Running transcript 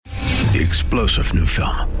The explosive new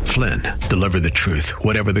film, Flynn, deliver the truth,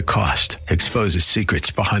 whatever the cost, exposes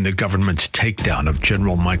secrets behind the government's takedown of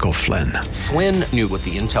General Michael Flynn. Flynn knew what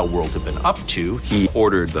the intel world had been up to. He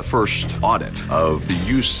ordered the first audit of the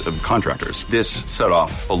use of contractors. This set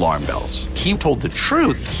off alarm bells. He told the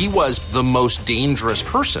truth. He was the most dangerous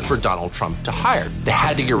person for Donald Trump to hire. They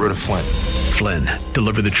had to get rid of Flynn. Flynn,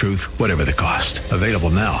 deliver the truth, whatever the cost. Available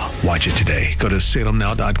now. Watch it today. Go to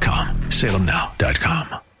salemnow.com.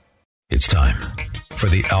 salemnow.com. It's time for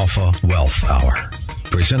the Alpha Wealth Hour,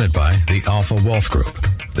 presented by the Alpha Wealth Group,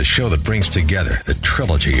 the show that brings together the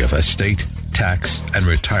trilogy of estate, tax, and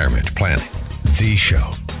retirement planning. The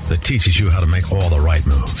show that teaches you how to make all the right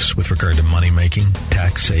moves with regard to money making,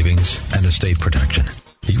 tax savings, and estate protection.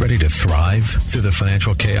 Are you ready to thrive through the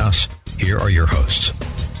financial chaos? Here are your hosts,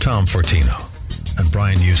 Tom Fortino and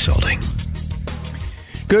Brian Uselding.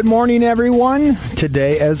 Good morning, everyone.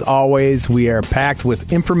 Today, as always, we are packed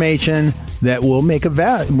with information that will make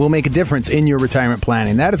a difference in your retirement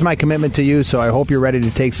planning. That is my commitment to you, so I hope you're ready to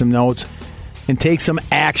take some notes and take some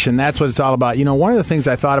action. That's what it's all about. You know, one of the things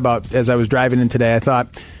I thought about as I was driving in today, I thought,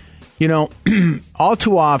 you know, all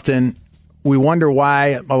too often we wonder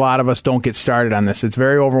why a lot of us don't get started on this. It's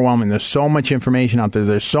very overwhelming. There's so much information out there.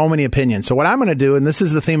 There's so many opinions. So what I'm going to do, and this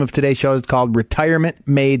is the theme of today's show, is called Retirement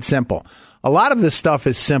Made Simple. A lot of this stuff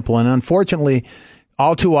is simple, and unfortunately,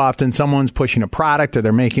 all too often, someone's pushing a product or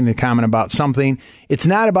they're making a comment about something. It's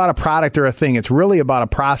not about a product or a thing. It's really about a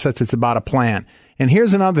process. It's about a plan. And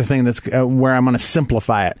here's another thing that's where I'm going to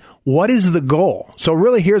simplify it. What is the goal? So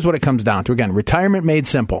really, here's what it comes down to. Again, retirement made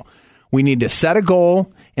simple. We need to set a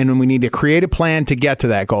goal, and then we need to create a plan to get to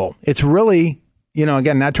that goal. It's really, you know,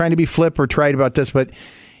 again, not trying to be flip or trite about this, but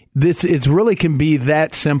it really can be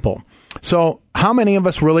that simple. So how many of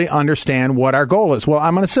us really understand what our goal is? Well,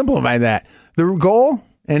 I'm going to simplify that. The goal,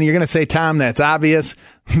 and you're going to say, Tom, that's obvious.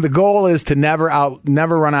 The goal is to never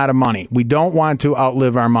run out of money. We don't want to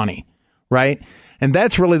outlive our money, right? And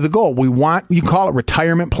that's really the goal. You call it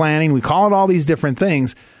retirement planning. We call it all these different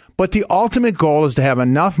things. But the ultimate goal is to have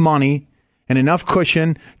enough money and enough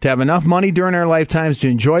cushion, to have enough money during our lifetimes to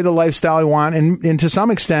enjoy the lifestyle we want, and to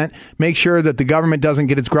some extent, make sure that the government doesn't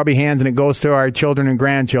get its grubby hands and it goes to our children and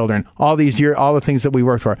grandchildren, all the things that we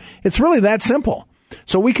work for. It's really that simple.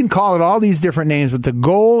 So we can call it all these different names, but the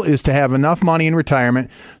goal is to have enough money in retirement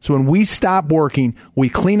so when we stop working, we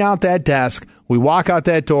clean out that desk, we walk out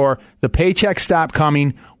that door, the paychecks stop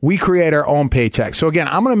coming, we create our own paycheck. So again,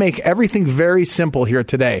 I'm going to make everything very simple here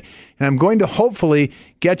today, and I'm going to hopefully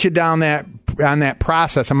get you down on that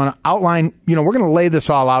process. I'm going to outline, we're going to lay this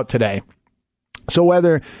all out today. So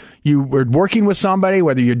whether you were working with somebody,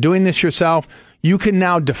 whether you're doing this yourself, you can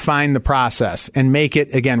now define the process and make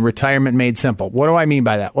it, again, retirement made simple. What do I mean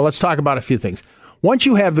by that? Well, let's talk about a few things. Once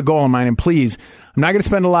you have the goal in mind, and please, I'm not going to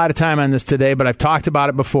spend a lot of time on this today, but I've talked about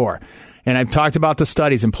it before. And I've talked about the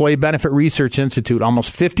studies. Employee Benefit Research Institute,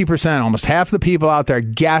 almost 50%, almost half the people out there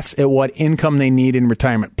guess at what income they need in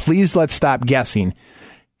retirement. Please, let's stop guessing.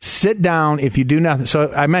 Sit down if you do nothing.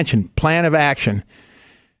 So I mentioned plan of action.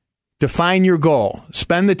 Define your goal.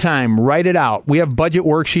 Spend the time. Write it out. We have budget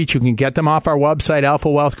worksheets. You can get them off our website,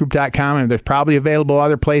 alphawealthgroup.com, and they're probably available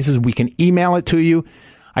other places. We can email it to you.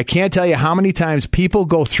 I can't tell you how many times people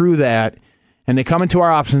go through that and they come into our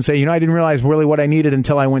office and say, I didn't realize really what I needed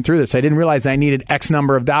until I went through this. I didn't realize I needed X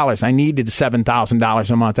number of dollars. I needed $7,000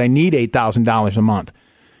 a month. I need $8,000 a month.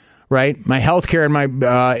 Right? My health care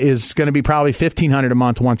is going to be probably $1,500 a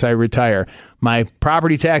month once I retire. My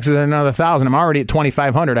property taxes are another $1,000. I'm already at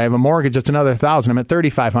 $2,500. I have a mortgage that's another $1,000. I'm at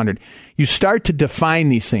 $3,500. You start to define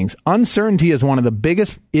these things. Uncertainty is one of the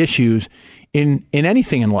biggest issues in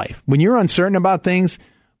anything in life. When you're uncertain about things,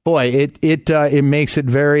 boy, it makes it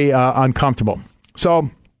very uncomfortable. So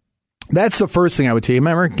that's the first thing I would tell you.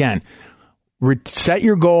 Remember, again, set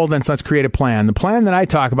your goal, then let's create a plan. The plan that I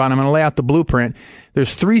talk about, I'm going to lay out the blueprint.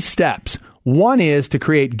 There's 3 steps. One is to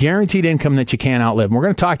create guaranteed income that you can't outlive. And we're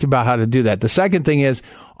going to talk about how to do that. The second thing is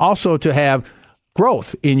also to have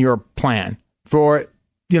growth in your plan for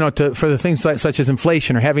the things such as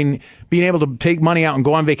inflation or being able to take money out and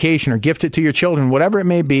go on vacation or gift it to your children, whatever it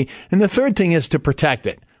may be. And the third thing is to protect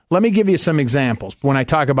it. Let me give you some examples when I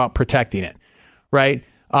talk about protecting it, right?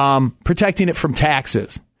 Protecting it from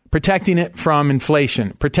taxes. Protecting it from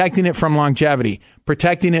inflation, protecting it from longevity,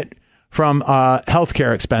 protecting it from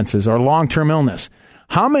healthcare expenses or long-term illness.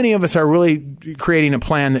 How many of us are really creating a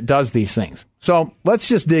plan that does these things? So let's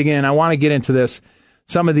just dig in. I want to get into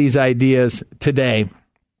some of these ideas today.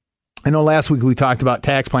 I know last week we talked about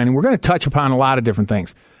tax planning. We're going to touch upon a lot of different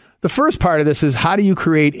things. The first part of this is how do you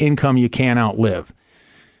create income you can't outlive?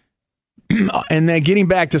 and then getting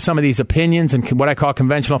back to some of these opinions and what I call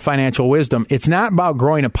conventional financial wisdom, it's not about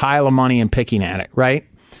growing a pile of money and picking at it, right?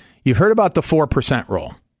 You've heard about the 4%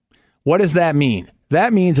 rule. What does that mean?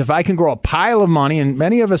 That means if I can grow a pile of money, and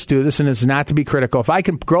many of us do this, and it's not to be critical, if I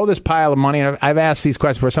can grow this pile of money, and I've asked these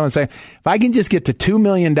questions where someone say, if I can just get to $2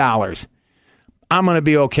 million, I'm going to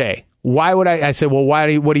be okay. Why would I say, well,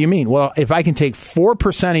 what do you mean? Well, if I can take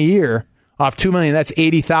 4% a year off $2 million, that's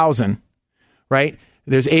 80,000, right?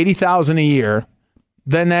 There's 80,000 a year,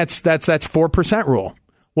 then that's 4% rule.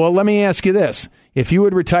 Well, let me ask you this. If you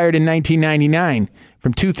had retired in 1999,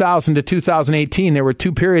 from 2000 to 2018, there were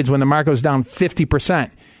 2 periods when the market was down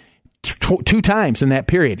 50%, two times in that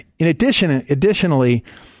period. Additionally,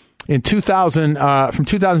 in 2000, from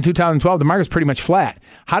 2000 to 2012, the market was pretty much flat.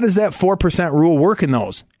 How does that 4% rule work in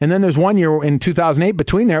those? And then there's 1 year in 2008,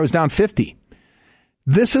 between there, it was down 50.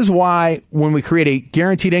 This is why when we create a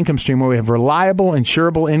guaranteed income stream where we have reliable,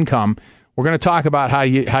 insurable income, we're going to talk about how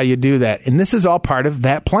you do that. And this is all part of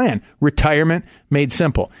that plan. Retirement made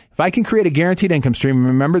simple. If I can create a guaranteed income stream,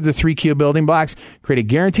 remember the 3 key building blocks, create a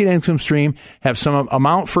guaranteed income stream, have some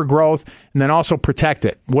amount for growth, and then also protect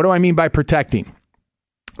it. What do I mean by protecting?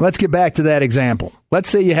 Let's get back to that example. Let's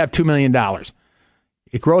say you have $2 million.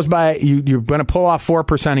 It grows by, you're going to pull off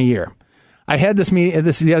 4% a year. I had this meeting,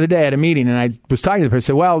 the other day at a meeting, and I was talking to the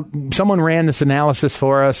person. I said, well, someone ran this analysis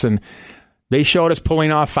for us, and they showed us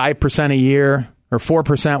pulling off 5% a year or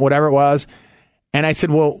 4%, whatever it was. And I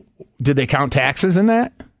said, well, did they count taxes in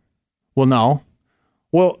that? Well, no.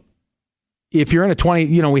 Well, if you're in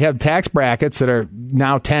a we have tax brackets that are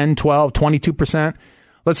now 10, 12, 22%.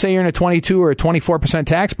 Let's say you're in a 22 or a 24%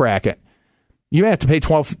 tax bracket. You have to pay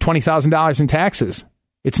 $20,000 in taxes.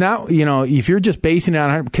 It's not, if you're just basing it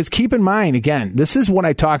on, because keep in mind, again, this is what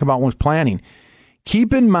I talk about when planning.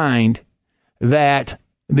 Keep in mind that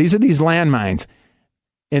these are these landmines,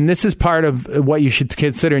 and this is part of what you should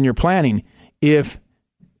consider in your planning. If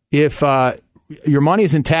your money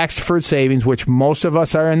is in tax-deferred savings, which most of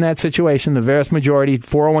us are in that situation, the vast majority,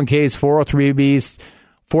 401ks, 403bs,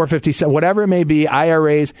 457, whatever it may be,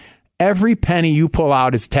 IRAs, every penny you pull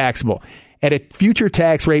out is taxable. At a future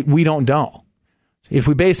tax rate, we don't know. If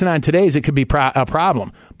we base it on today's, it could be a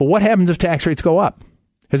problem. But what happens if tax rates go up?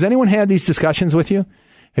 Has anyone had these discussions with you?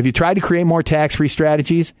 Have you tried to create more tax-free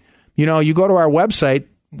strategies? You go to our website,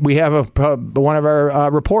 we have one of our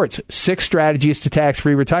reports, 6 strategies to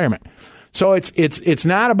tax-free retirement. So it's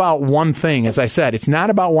not about one thing. As I said, it's not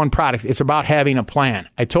about one product. It's about having a plan.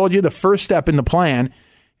 I told you the first step in the plan,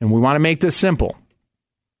 and we want to make this simple.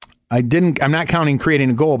 I'm not counting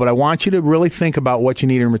creating a goal, but I want you to really think about what you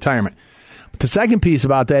need in retirement. But the second piece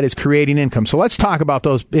about that is creating income. So let's talk about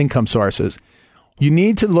those income sources. You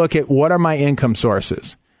need to look at, what are my income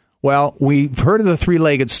sources? Well, we've heard of the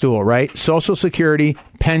 3-legged stool, right? Social Security,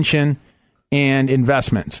 pension, and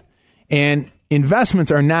investments. And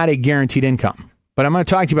investments are not a guaranteed income. But I'm going to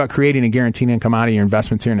talk to you about creating a guaranteed income out of your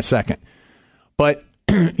investments here in a second. But,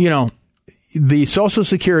 the Social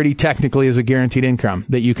Security technically is a guaranteed income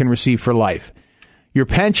that you can receive for life. Your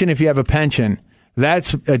pension, if you have a pension,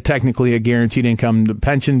 that's technically a guaranteed income, the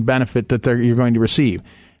pension benefit that you're going to receive.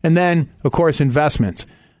 And then, of course, investments.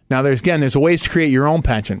 Now, there's ways to create your own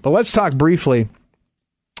pension. But let's talk briefly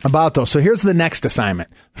about those. So here's the next assignment.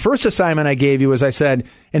 First assignment I gave you, as I said,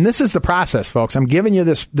 and this is the process, folks. I'm giving you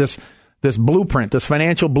this blueprint, this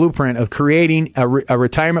financial blueprint of creating a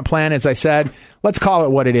retirement plan. As I said, let's call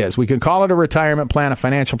it what it is. We can call it a retirement plan, a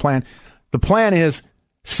financial plan. The plan is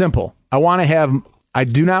simple. I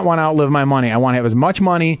do not want to outlive my money. I want to have as much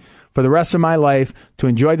money for the rest of my life to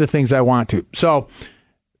enjoy the things I want to. So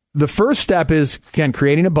the first step is, again,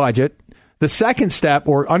 creating a budget. The second step,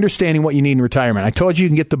 or understanding what you need in retirement. I told you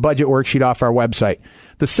can get the budget worksheet off our website.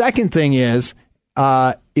 The second thing is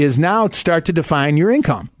now start to define your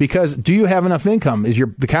income, because do you have enough income? Is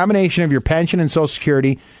the combination of your pension and Social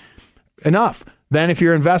Security enough? Then if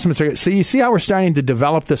your investments are, so you see how we're starting to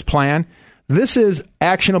develop this plan? This is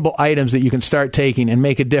actionable items that you can start taking and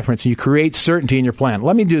make a difference. You create certainty in your plan.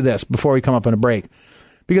 Let me do this before we come up on a break,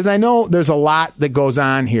 because I know there's a lot that goes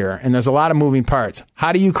on here and there's a lot of moving parts.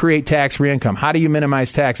 How do you create tax-free income? How do you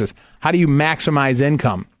minimize taxes? How do you maximize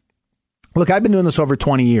income? Look, I've been doing this over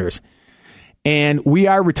 20 years, and we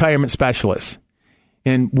are retirement specialists,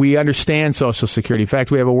 and we understand Social Security. In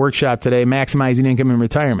fact, we have a workshop today, Maximizing Income in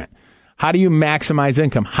Retirement. How do you maximize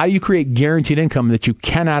income? How do you create guaranteed income that you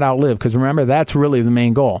cannot outlive? Because remember, that's really the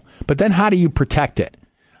main goal. But then how do you protect it?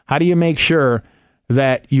 How do you make sure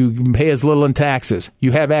that you pay as little in taxes?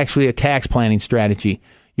 You have actually a tax planning strategy.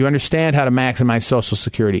 You understand how to maximize Social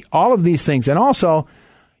Security. All of these things. And also,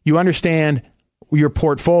 you understand your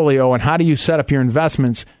portfolio and how do you set up your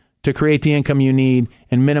investments to create the income you need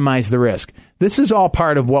and minimize the risk. This is all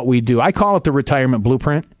part of what we do. I call it the retirement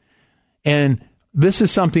blueprint, and this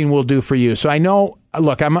is something we'll do for you. So I know,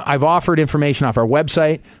 look, I've offered information off our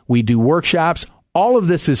website. We do workshops. All of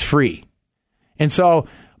this is free. And so,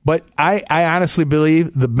 but I honestly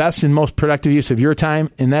believe the best and most productive use of your time,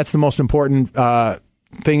 and that's the most important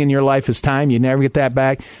thing in your life is time. You never get that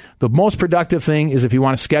back. The most productive thing is if you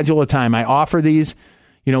want to schedule a time. I offer these,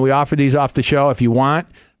 we offer these off the show. If you want,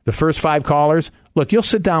 the first 5 callers, look, you'll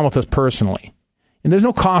sit down with us personally, and there's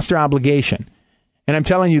no cost or obligation. And I'm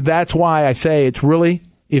telling you, that's why I say it's really,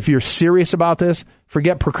 if you're serious about this,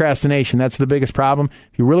 forget procrastination. That's the biggest problem.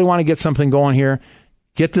 If you really want to get something going here,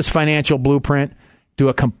 get this financial blueprint, do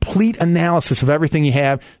a complete analysis of everything you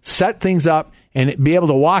have, set things up, and be able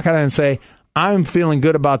to walk out and say, I'm feeling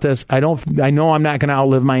good about this. I know I'm not going to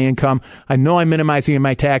outlive my income. I know I'm minimizing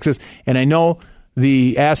my taxes, and I know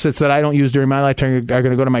the assets that I don't use during my lifetime are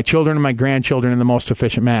going to go to my children and my grandchildren in the most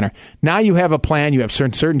efficient manner. Now you have a plan, you have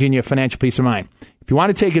certain certainty, and you have financial peace of mind. If you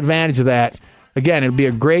want to take advantage of that, again, it'll be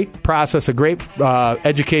a great process, a great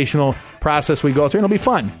educational process we go through, and it'll be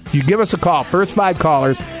fun. You give us a call. First 5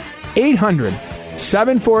 callers,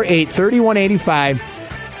 800-748-3185,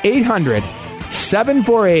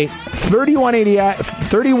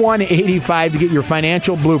 800-748-3185 to get your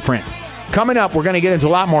financial blueprint. Coming up, we're going to get into a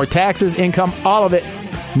lot more taxes, income, all of it.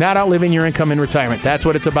 Not outliving your income in retirement. That's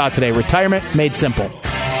what it's about today. Retirement made simple.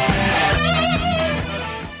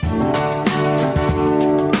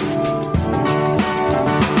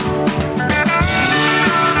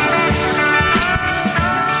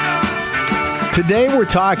 Today we're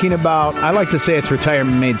talking about, I like to say it's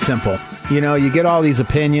retirement made simple. You get all these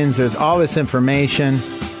opinions. There's all this information.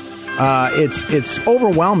 It's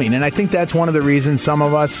overwhelming. And I think that's one of the reasons some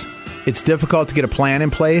of us, it's difficult to get a plan in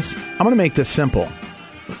place. I'm going to make this simple.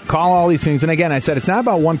 Call all these things. And again, I said it's not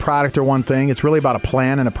about one product or one thing. It's really about a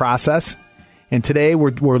plan and a process. And today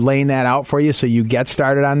we're laying that out for you so you get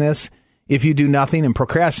started on this. If you do nothing, and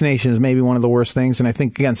procrastination is maybe one of the worst things. And I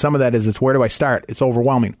think, again, some of that is it's where do I start? It's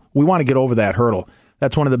overwhelming. We want to get over that hurdle.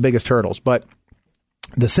 That's one of the biggest hurdles. But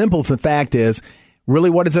the simple fact is, really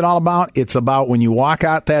what is it all about? It's about when you walk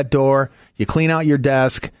out that door, you clean out your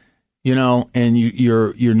desk, and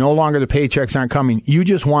you're no longer, the paychecks aren't coming. You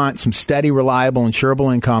just want some steady, reliable,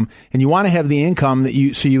 insurable income, and you want to have the income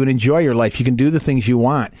so you would enjoy your life. You can do the things you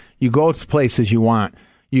want. You go to places you want.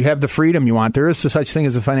 You have the freedom you want. There is such thing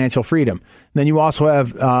as a financial freedom. And then you also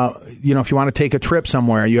have, if you want to take a trip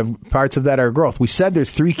somewhere, you have parts of that are growth. We said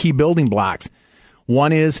there's 3 key building blocks.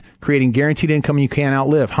 One is creating guaranteed income you can't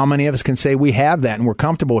outlive. How many of us can say we have that and we're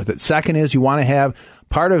comfortable with it? Second is you want to have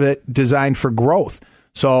part of it designed for growth.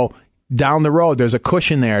 So down the road, there's a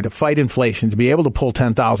cushion there to fight inflation, to be able to pull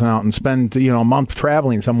 $10,000 out and spend, a month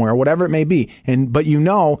traveling somewhere, whatever it may be. But if you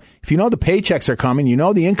know the paychecks are coming,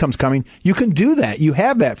 the income's coming, you can do that. You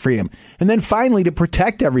have that freedom. And then finally, to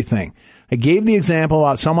protect everything. I gave the example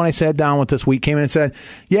about someone I sat down with this week came in and said,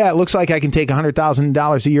 yeah, it looks like I can take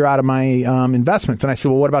 $100,000 a year out of my investments. And I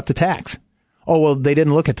said, well, what about the tax? Oh, well, they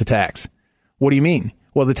didn't look at the tax. What do you mean?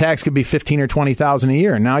 Well, the tax could be $15,000 or $20,000 a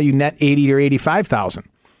year. Now you net $80,000 or $85,000.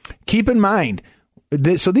 Keep in mind,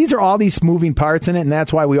 so these are all these moving parts in it, and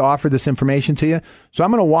that's why we offer this information to you. So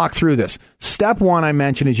I'm going to walk through this. Step 1 I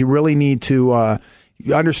mentioned is you really need to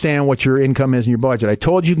understand what your income is in your budget. I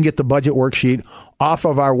told you can get the budget worksheet off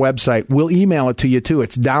of our website. We'll email it to you, too.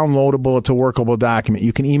 It's downloadable. It's a workable document.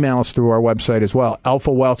 You can email us through our website as well,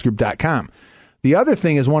 alphawealthgroup.com. The other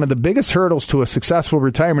thing is one of the biggest hurdles to a successful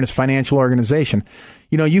retirement is financial organization.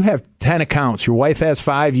 You have 10 accounts. Your wife has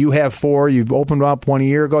 5. You have 4. You've opened up one a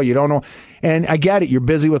year ago. You don't know. And I get it. You're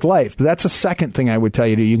busy with life. But that's the second thing I would tell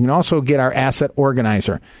you to do. You can also get our asset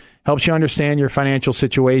organizer. Helps you understand your financial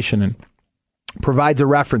situation and provides a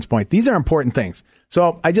reference point. These are important things.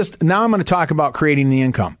 So now I'm going to talk about creating the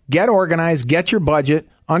income. Get organized. Get your budget.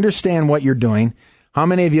 Understand what you're doing. How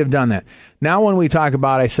many of you have done that? Now, when we talk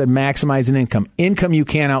about, I said maximizing income you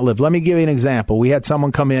can't outlive. Let me give you an example. We had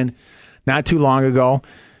someone come in not too long ago,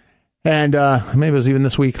 and maybe it was even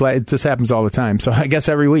this week. This happens all the time, so I guess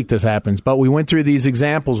every week this happens. But we went through these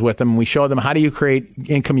examples with them, and we showed them how do you create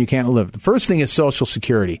income you can't outlive. The first thing is Social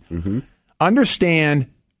Security. Mm-hmm. Understand,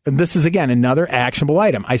 this is, again, another actionable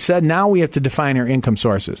item. I said now we have to define our income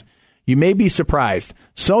sources. You may be surprised.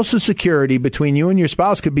 Social Security between you and your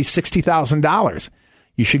spouse could be $60,000.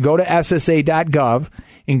 You should go to SSA.gov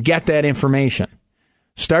and get that information.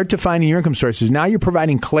 Start defining your income sources. Now you're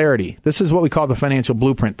providing clarity. This is what we call the financial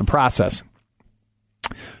blueprint, the process.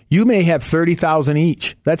 You may have $30,000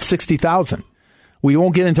 each. That's $60,000. We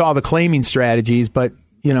won't get into all the claiming strategies, but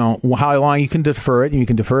how long you can defer it, and you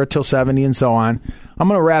can defer it till 70 and so on. I'm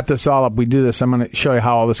going to wrap this all up. We do this. I'm going to show you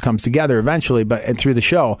how all this comes together eventually, and through the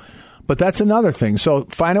show. But that's another thing. So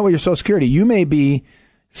find out what your Social Security. You may be,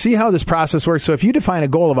 see how this process works. So if you define a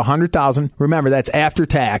goal of $100,000, remember that's after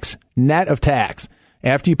tax, net of tax,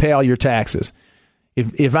 after you pay all your taxes.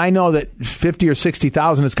 If I know that 50 or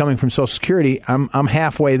 60,000 is coming from Social Security, I'm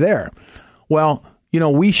halfway there. Well,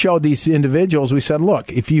 we showed these individuals, we said, look,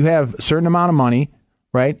 if you have a certain amount of money,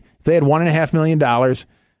 right? If they had $1.5 million,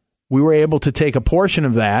 we were able to take a portion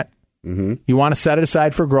of that. Mm-hmm. You want to set it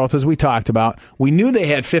aside for growth, as we talked about. We knew they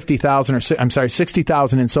had 60,000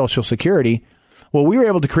 in Social Security. Well, we were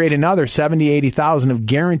able to create another 70, 80,000 of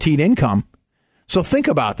guaranteed income. So think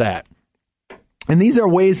about that. And these are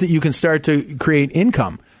ways that you can start to create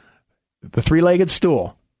income. The three-legged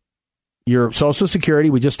stool, your Social Security,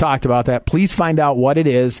 we just talked about that. Please find out what it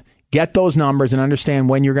is, get those numbers, and understand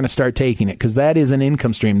when you're going to start taking it, because that is an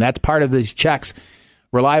income stream. That's part of these checks,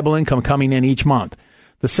 reliable income coming in each month.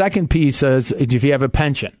 The second piece is if you have a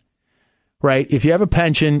pension, right? If you have a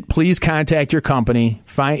pension, please contact your company.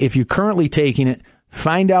 If you're currently taking it,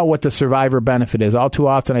 find out what the survivor benefit is. All too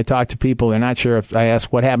often I talk to people, they're not sure. If I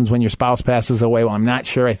ask what happens when your spouse passes away, well, I'm not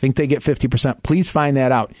sure. I think they get 50%. Please find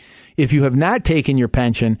that out. If you have not taken your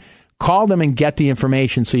pension, call them and get the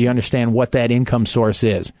information so you understand what that income source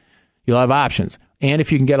is. You'll have options. And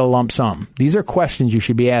if you can get a lump sum. These are questions you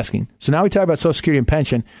should be asking. So now we talk about Social Security and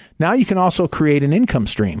pension. Now you can also create an income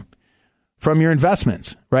stream from your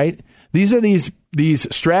investments, right? These are these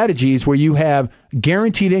strategies where you have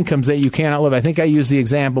guaranteed incomes that you cannot live. I think I used the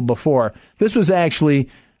example before. This was actually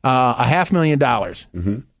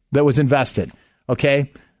 $500,000 that was invested.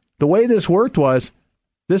 Okay. The way this worked was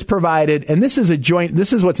this provided, and this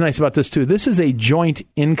is what's nice about this too. This is a joint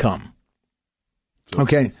income.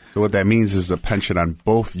 Okay. So what that means is a pension on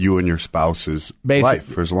both you and your spouse's life.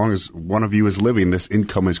 For as long as one of you is living, this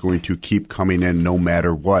income is going to keep coming in no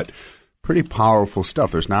matter what. Pretty powerful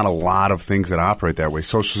stuff. There's not a lot of things that operate that way.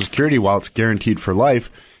 Social Security, while it's guaranteed for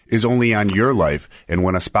life, is only on your life. And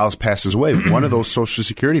when a spouse passes away, one of those Social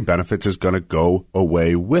Security benefits is going to go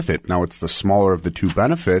away with it. Now, it's the smaller of the two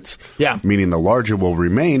benefits, meaning the larger will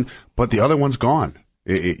remain, but the other one's gone.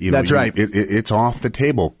 That's right. It's off the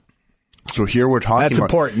table. So here we're talking That's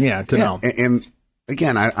about... That's important, to know. And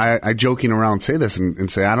again, I joking around say this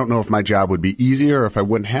and say, I don't know if my job would be easier or if I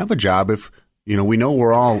wouldn't have a job if... we know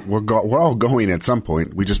we're all going at some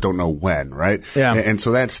point. We just don't know when, right? Yeah. And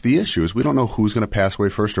so that's the issue is we don't know who's going to pass away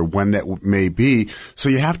first or when that may be. So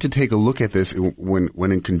you have to take a look at this when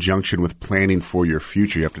in conjunction with planning for your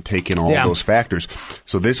future. You have to take in all those factors.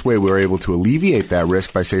 So this way we're able to alleviate that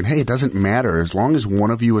risk by saying, hey, it doesn't matter. As long as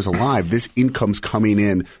one of you is alive, this income's coming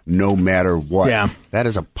in no matter what. Yeah. That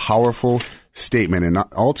is a powerful statement, and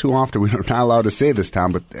all too often we're not allowed to say this,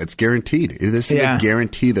 Tom, but it's guaranteed. This is a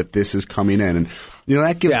guarantee that this is coming in, and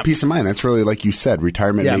that gives peace of mind. That's really, like you said,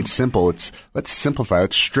 retirement made simple. Let's simplify.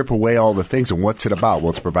 Let's strip away all the things. And what's it about? Well,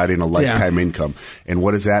 it's providing a lifetime income. And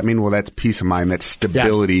what does that mean? Well, that's peace of mind. That's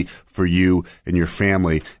stability for you and your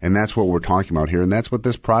family, and that's what we're talking about here. And that's what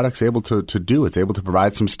this product's able to do. It's able to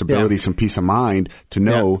provide some stability, some peace of mind to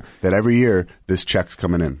know that every year this check's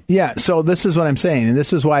coming in. Yeah. So this is what I'm saying, and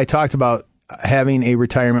this is why I talked about having a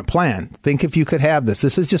retirement plan. Think if you could have this.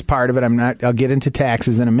 This is just part of it. I'll get into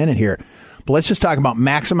taxes in a minute here. But let's just talk about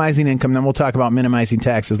maximizing income, then we'll talk about minimizing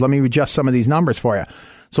taxes. Let me adjust some of these numbers for you.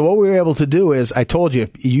 So what we were able to do is, I told you,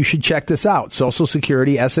 you should check this out. Social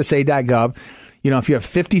Security, SSA.gov. If you have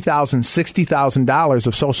 $50,000, $60,000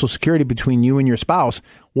 of Social Security between you and your spouse,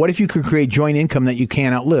 what if you could create joint income that you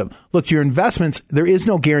can't outlive? Look, your investments, there is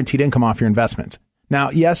no guaranteed income off your investments. Now,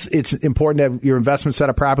 yes, it's important to have your investment set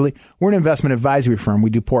up properly. We're an investment advisory firm. We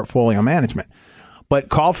do portfolio management. But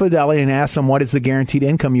call Fidelity and ask them what is the guaranteed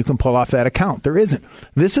income you can pull off that account. There isn't.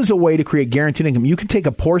 This is a way to create guaranteed income. You can take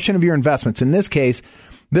a portion of your investments. In this case,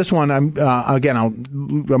 this one, I'm going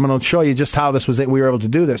to show you just how we were able to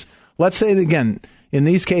do this. Let's say, again, in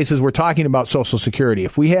these cases, we're talking about Social Security.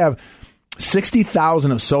 If we have $60,000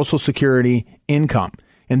 of Social Security income,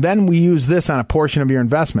 and then we use this on a portion of your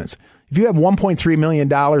investments. If you have $1.3 million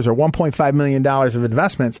or $1.5 million of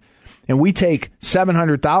investments, and we take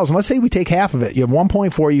 $700,000, let's say we take half of it. You have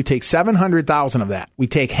 1.4, you take $700,000 of that. We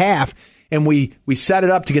take half, and we set it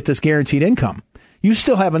up to get this guaranteed income. You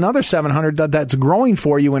still have another $700 that's growing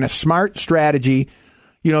for you in a smart strategy,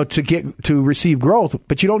 to receive growth,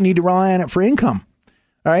 but you don't need to rely on it for income.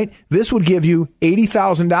 All right. This would give you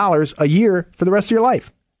 $80,000 a year for the rest of your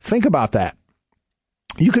life. Think about that.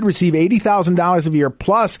 You could receive $80,000 a year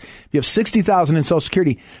plus if you have $60,000 in Social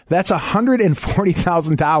Security. That's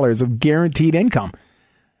 $140,000 of guaranteed income.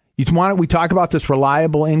 We talk about this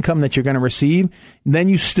reliable income that you're going to receive. Then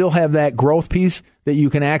you still have that growth piece that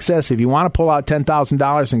you can access. If you want to pull out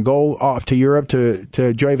 $10,000 and go off to Europe to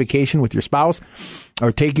enjoy vacation with your spouse,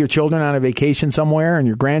 or take your children on a vacation somewhere and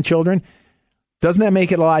your grandchildren, doesn't that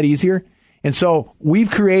make it a lot easier? And so we've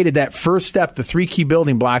created that first step, the 3 key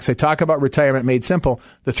building blocks. I talk about retirement made simple.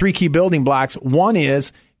 The 3 key building blocks. One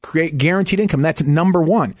is create guaranteed income. That's number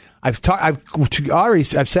one. I've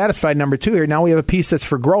satisfied number 2 here. Now we have a piece that's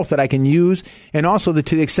for growth that I can use, and also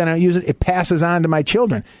to the extent I use it, it passes on to my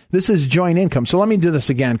children. This is joint income. So let me do this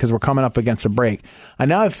again because we're coming up against a break. I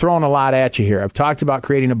know I've thrown a lot at you here. I've talked about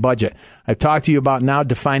creating a budget. I've talked to you about now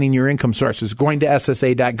defining your income sources, going to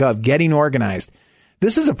SSA.gov, getting organized.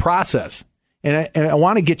 This is a process, and I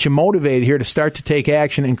want to get you motivated here to start to take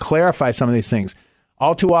action and clarify some of these things.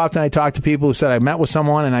 All too often, I talk to people who said, I met with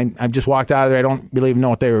someone and I just walked out of there. I don't really even know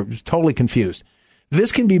what they were, totally confused.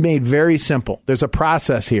 This can be made very simple. There's a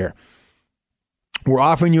process here. We're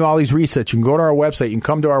offering you all these resets. You can go to our website. You can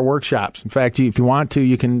come to our workshops. In fact, if you want to,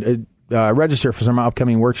 you can register for some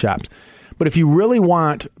upcoming workshops. But if you really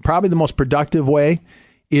want, probably the most productive way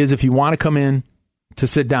is if you want to come in to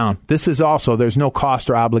sit down. This is also, there's no cost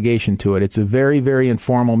or obligation to it. It's a very, very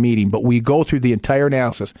informal meeting, but we go through the entire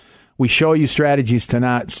analysis. We show you strategies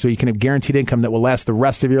so you can have guaranteed income that will last the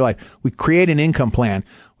rest of your life. We create an income plan.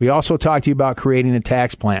 We also talk to you about creating a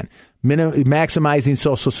tax plan, maximizing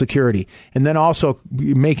Social Security, and then also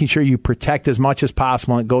making sure you protect as much as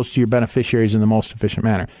possible and it goes to your beneficiaries in the most efficient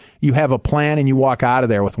manner. You have a plan and you walk out of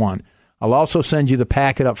there with one. I'll also send you the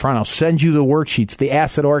packet up front. I'll send you the worksheets, the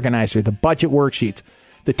asset organizer, the budget worksheets,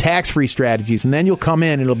 the tax-free strategies, and then you'll come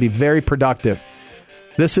in and it'll be very productive.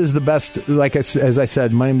 This is the best, as I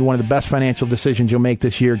said, might be one of the best financial decisions you'll make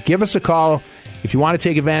this year. Give us a call if you want to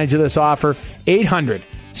take advantage of this offer.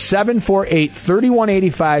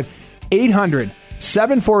 800-748-3185.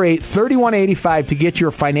 800-748-3185 to get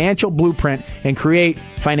your financial blueprint and create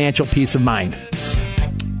financial peace of mind.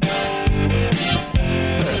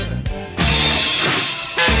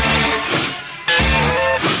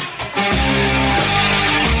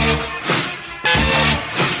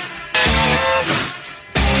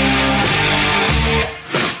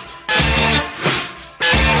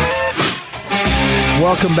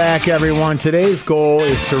 Welcome back, everyone. Today's goal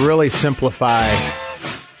is to really simplify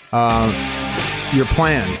your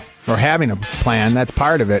plan, or having a plan. That's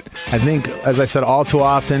part of it. I think, as I said, all too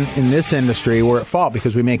often in this industry, we're at fault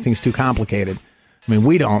because we make things too complicated. I mean,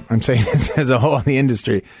 we don't. I'm saying this as a whole in the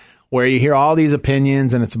industry, where you hear all these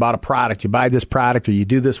opinions and it's about a product. You buy this product, or you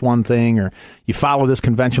do this one thing, or you follow this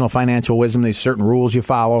conventional financial wisdom, these certain rules you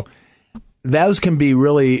follow. Those can be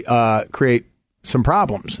really create some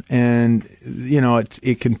problems, and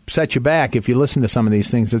it can set you back if you listen to some of these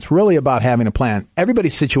things. It's really about having a plan.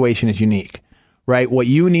 Everybody's situation is unique, right? What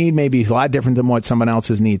you need may be a lot different than what someone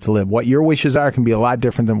else's need to live. What your wishes are can be a lot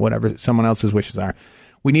different than whatever someone else's wishes are.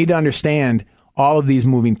 We need to understand all of these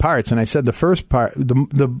moving parts. And I said the first part,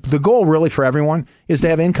 the goal really for everyone is to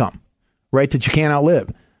have income, right? That you can't outlive,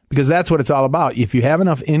 because that's what it's all about. If you have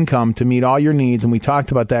enough income to meet all your needs, and we talked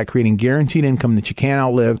about that, creating guaranteed income that you can't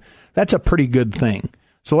outlive, that's a pretty good thing.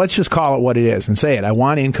 So let's just call it what it is and say it. I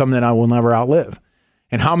want income that I will never outlive.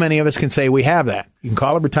 And how many of us can say we have that? You can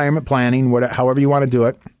call it retirement planning, however you want to do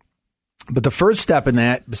it. But the first step in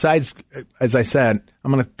that, besides, as I said,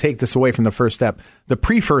 I'm going to take this away from the first step. The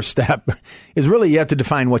pre-first step is really you have to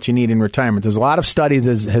define what you need in retirement. There's a lot of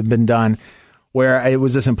studies that have been done where it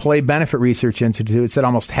was this Employee Benefit Research Institute. It said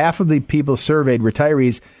almost half of the people surveyed,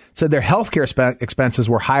 retirees, said their healthcare expenses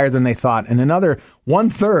were higher than they thought. And another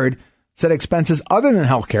 1/3 said expenses other than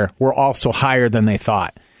healthcare were also higher than they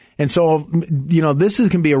thought. And so, this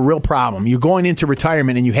can be a real problem. You're going into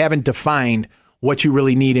retirement and you haven't defined what you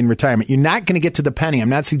really need in retirement. You're not going to get to the penny. I'm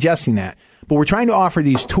not suggesting that. But we're trying to offer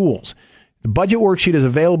these tools. The budget worksheet is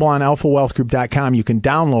available on alphawealthgroup.com. You can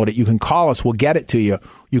download it. You can call us. We'll get it to you.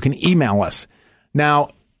 You can email us. Now,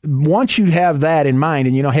 once you have that in mind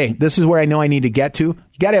and hey, this is where I know I need to get to, you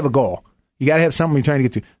got to have a goal. You got to have something you're trying to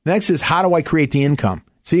get to. Next is, how do I create the income?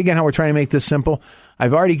 See again how we're trying to make this simple?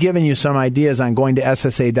 I've already given you some ideas on going to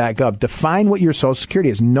SSA.gov. Define what your Social Security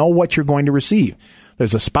is. Know what you're going to receive.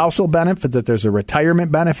 There's a spousal benefit, that there's a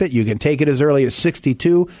retirement benefit. You can take it as early as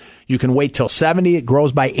 62. You can wait till 70. It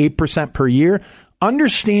grows by 8% per year.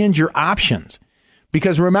 Understand your options.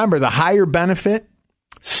 Because remember, the higher benefit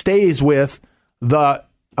stays with the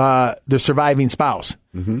surviving spouse.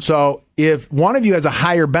 Mm-hmm. So if one of you has a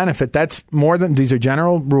higher benefit, that's more than, these are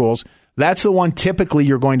general rules, that's the one typically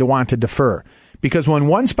you're going to want to defer. Because when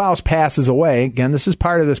one spouse passes away, again, this is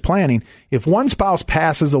part of this planning, if one spouse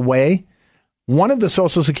passes away, one of the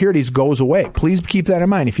Social Securities goes away. Please keep that in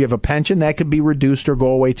mind. If you have a pension, that could be reduced or go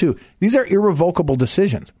away too. These are irrevocable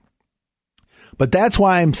decisions. But that's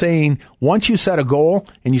why I'm saying once you set a goal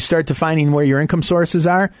and you start defining where your income sources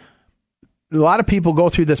are, a lot of people go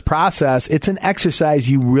through this process. It's an exercise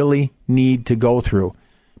you really need to go through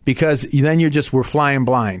because then we're flying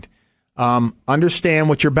blind. Understand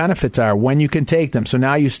what your benefits are, when you can take them. So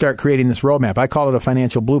now you start creating this roadmap. I call it a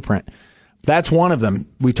financial blueprint. That's one of them.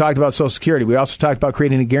 We talked about Social Security. We also talked about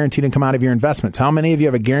creating a guaranteed income out of your investments. How many of you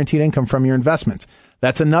have a guaranteed income from your investments?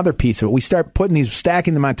 That's another piece of it. We start putting these,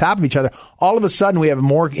 stacking them on top of each other. All of a sudden, we have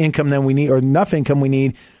more income than we need, or enough income we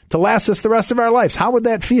need to last us the rest of our lives. How would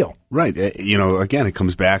that feel? Right. Again, it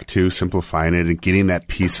comes back to simplifying it and getting that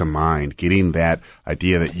peace of mind, getting that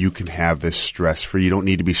idea that you can have this stress-free. You don't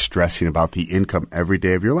need to be stressing about the income every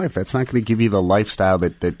day of your life. That's not going to give you the lifestyle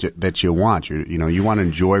that you want. You want to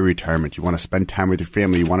enjoy retirement. You want to spend time with your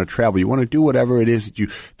family. You want to travel. You want to do whatever it is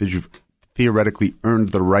that you've theoretically earned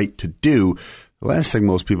the right to do. The last thing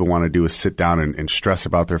most people want to do is sit down and stress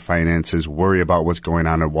about their finances, worry about what's going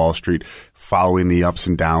on at Wall Street, following the ups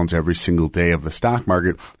and downs every single day of the stock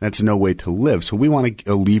market. That's no way to live. So we want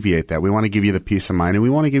to alleviate that. We want to give you the peace of mind, and we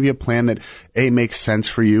want to give you a plan that A, makes sense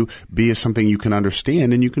for you, B, is something you can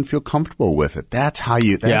understand and you can feel comfortable with it. That's how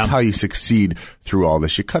you succeed through all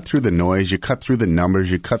this. You cut through the noise, you cut through the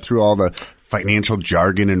numbers, you cut through all the financial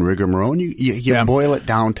jargon and rigmarole, and you boil it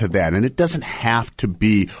down to that. And it doesn't have to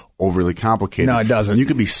be overly complicated. No, it doesn't. You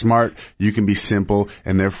can be smart, you can be simple,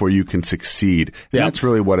 and therefore you can succeed. And that's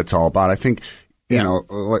really what it's all about. I think,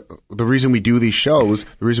 the reason we do these shows,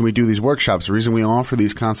 the reason we do these workshops, the reason we offer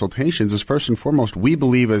these consultations is first and foremost, we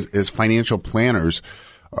believe as financial planners,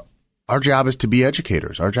 our job is to be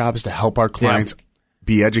educators. Our job is to help our clients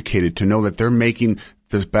be educated, to know that they're making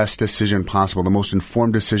the best decision possible, the most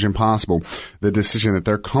informed decision possible, the decision that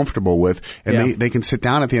they're comfortable with, and they can sit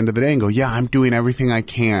down at the end of the day and go, I'm doing everything I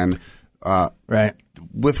can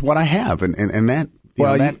with what I have, and that.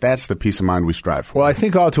 That's the peace of mind we strive for. Well, I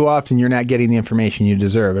think all too often you're not getting the information you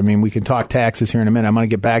deserve. I mean, we can talk taxes here in a minute. I'm going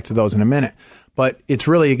to get back to those in a minute. But it's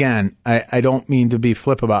really, again, I don't mean to be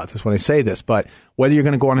flip about this when I say this, but whether you're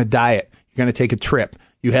going to go on a diet, you're going to take a trip,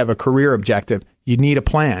 you have a career objective, you need a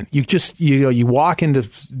plan. You just, you walk into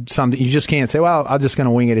something, you just can't say, well, I'm just going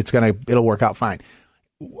to wing it. It'll work out fine.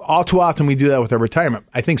 All too often we do that with our retirement.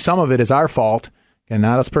 I think some of it is our fault, and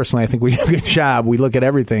not us personally. I think we do a good job. We look at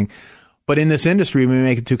everything. But in this industry, we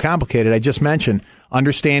make it too complicated. I just mentioned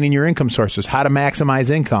understanding your income sources, how to maximize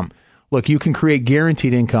income. Look, you can create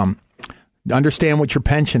guaranteed income. Understand what your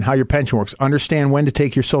pension, how your pension works. Understand when to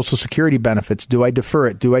take your Social Security benefits. Do I defer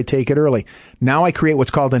it? Do I take it early? Now I create what's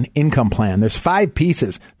called an income plan. There's 5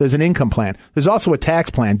 pieces. There's an income plan. There's also a tax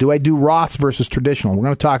plan. Do I do Roths versus traditional? We're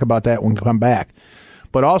going to talk about that when we come back.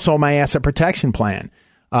 But also my asset protection plan.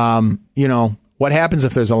 What happens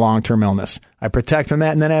if there's a long-term illness? I protect from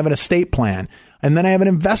that, and then I have an estate plan. And then I have an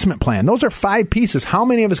investment plan. Those are 5 pieces. How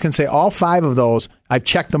many of us can say all 5 of those, I've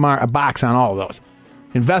checked a box on all of those?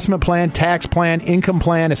 Investment plan, tax plan, income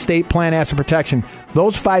plan, estate plan, asset protection.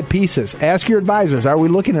 Those 5 pieces. Ask your advisors, are we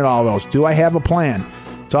looking at all those? Do I have a plan?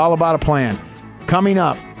 It's all about a plan. Coming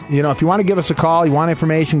up, if you want to give us a call, you want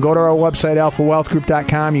information, go to our website,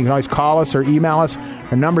 alphawealthgroup.com. You can always call us or email us.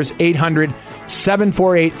 Our number is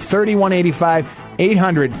 800-748-3185.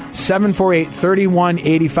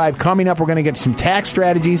 800-748-3185. Coming up, we're going to get some tax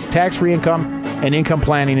strategies, tax-free income, and income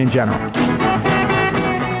planning in general.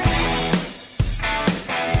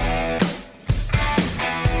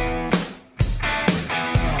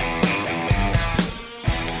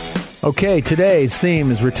 Okay, today's theme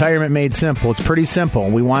is retirement made simple. It's pretty simple.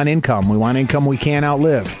 We want income. We want income we can't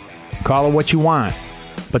outlive. Call it what you want.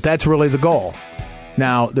 But that's really the goal.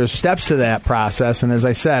 Now, there's steps to that process, and as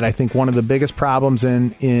I said, I think one of the biggest problems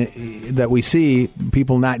that we see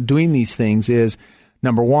people not doing these things is,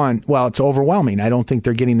 number one, it's overwhelming. I don't think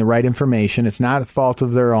they're getting the right information. It's not a fault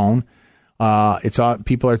of their own. It's a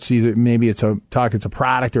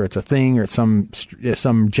product or it's a thing or it's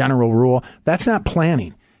some general rule. That's not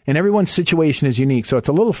planning. And everyone's situation is unique, so it's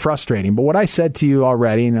a little frustrating. But what I said to you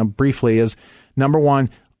already, briefly, is, number one,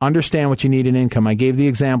 understand what you need in income. I gave the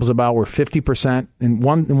examples about where 50%, in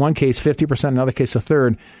one case 50%, in another case a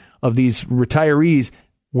third of these retirees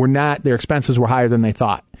their expenses were higher than they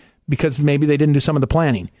thought because maybe they didn't do some of the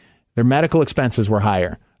planning. Their medical expenses were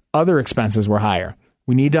higher. Other expenses were higher.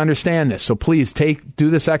 We need to understand this. So please do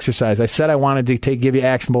this exercise. I said I wanted to give you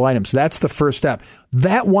actionable items. That's the first step.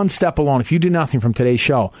 That one step alone, if you do nothing from today's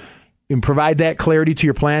show, and provide that clarity to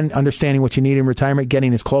your plan, understanding what you need in retirement,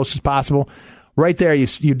 getting as close as possible, Right there,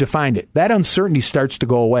 you defined it. That uncertainty starts to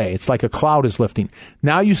go away. It's like a cloud is lifting.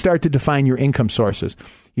 Now you start to define your income sources.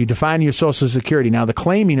 You define your Social Security. Now the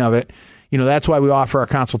claiming of it, that's why we offer our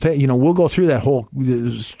consultation. We'll go through that whole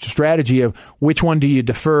strategy of which one do you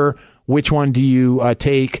defer, which one do you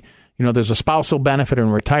take. There's a spousal benefit and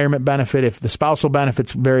a retirement benefit. If the spousal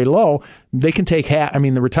benefit's very low, they can take half.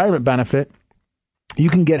 The retirement benefit, you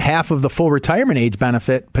can get half of the full retirement age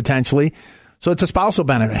benefit potentially. So it's a spousal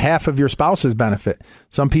benefit, half of your spouse's benefit.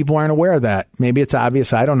 Some people aren't aware of that. Maybe it's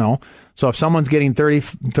obvious. I don't know. So if someone's getting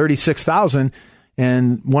 $36,000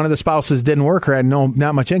 and one of the spouses didn't work or had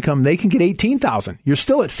not much income, they can get $18,000. You're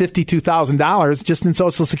still at $52,000 just in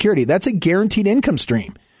Social Security. That's a guaranteed income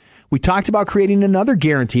stream. We talked about creating another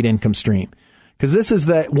guaranteed income stream because this is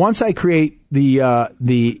that once I create the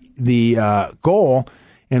goal,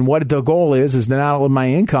 and what the goal is to not outlive my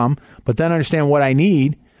income, but then understand what I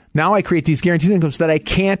need. Now I create these guaranteed incomes that I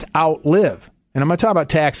can't outlive. And I'm going to talk about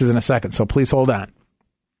taxes in a second, so please hold on.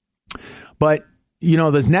 But,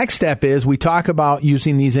 the next step is we talk about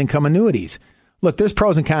using these income annuities. Look, there's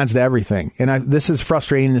pros and cons to everything. And this is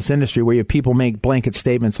frustrating in this industry where people make blanket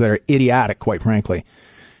statements that are idiotic, quite frankly.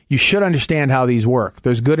 You should understand how these work.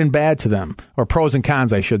 There's good and bad to them, or pros and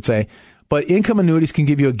cons, I should say. But income annuities can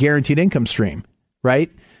give you a guaranteed income stream,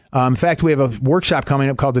 right? In fact, we have a workshop coming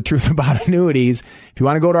up called The Truth About Annuities. If you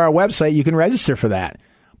want to go to our website, you can register for that.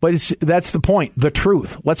 But that's the point, the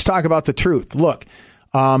truth. Let's talk about the truth. Look,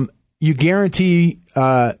 you guarantee,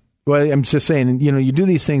 I'm just saying, you do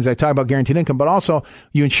these things. I talk about guaranteed income, but also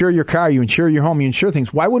you insure your car, you insure your home, you insure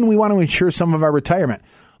things. Why wouldn't we want to insure some of our retirement?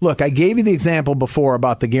 Look, I gave you the example before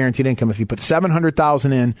about the guaranteed income. If you put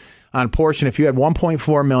 $700,000 in on portion, if you had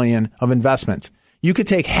 $1.4 million of investments, you could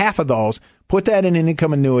take half of those, put that in an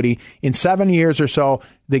income annuity in 7 years or so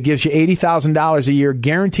that gives you $80,000 a year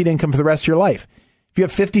guaranteed income for the rest of your life. If you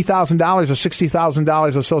have $50,000 or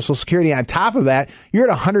 $60,000 of Social Security on top of that, you're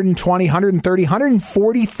at $120,000, $130,000,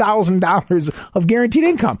 $140,000 of guaranteed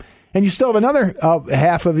income. And you still have another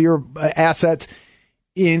half of your assets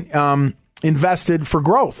in invested for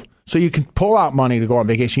growth. So you can pull out money to go on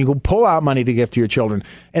vacation. You can pull out money to give to your children.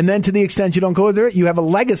 And then to the extent you don't go there, you have a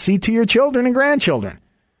legacy to your children and grandchildren.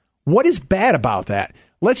 What is bad about that?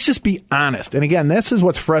 Let's just be honest. And again, this is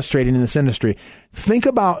what's frustrating in this industry. Think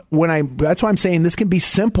about that's why I'm saying this can be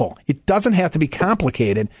simple. It doesn't have to be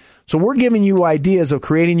complicated. So we're giving you ideas of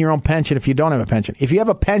creating your own pension if you don't have a pension. If you have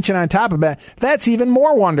a pension on top of that, that's even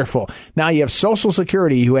more wonderful. Now you have Social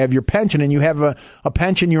Security, you have your pension, and you have a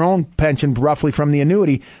pension, your own pension roughly from the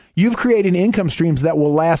annuity. You've created income streams that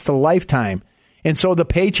will last a lifetime. And so the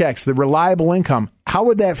paychecks, the reliable income, how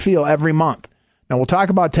would that feel every month? Now we'll talk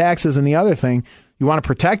about taxes and the other thing. You want to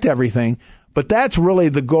protect everything, but that's really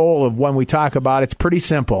the goal of when we talk about it. It's pretty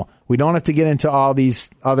simple. We don't have to get into all these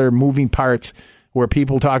other moving parts where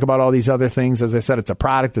people talk about all these other things. As I said, it's a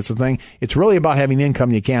product, it's a thing. It's really about having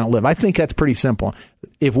income you can't live. I think that's pretty simple.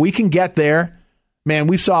 If we can get there, man,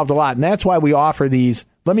 we've solved a lot. And that's why we offer these.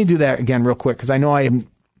 Let me do that again real quick because I know I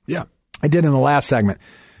did in the last segment.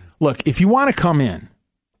 Look, if you want to come in,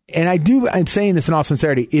 and I'm saying this in all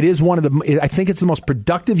sincerity, it is I think it's the most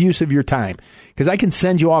productive use of your time because I can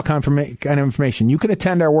send you all kind of information. You can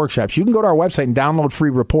attend our workshops. You can go to our website and download free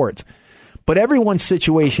reports. But everyone's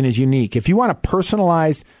situation is unique. If you want a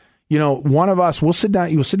personalized, one of us, we'll sit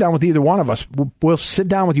down. You'll sit down with either one of us. We'll sit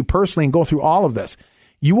down with you personally and go through all of this.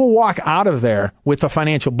 You will walk out of there with a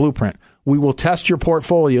financial blueprint. We will test your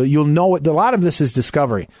portfolio. You'll know what a lot of this is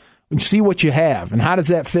discovery. See what you have and how does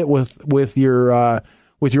that fit with your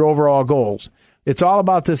overall goals. It's all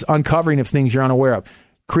about this uncovering of things you're unaware of.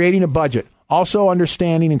 Creating a budget. Also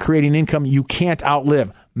understanding and creating income you can't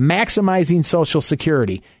outlive. Maximizing Social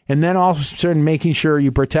Security. And then also making sure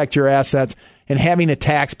you protect your assets and having a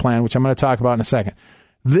tax plan, which I'm going to talk about in a second.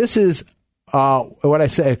 This is what I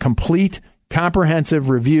say, a complete, comprehensive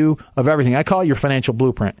review of everything. I call it your financial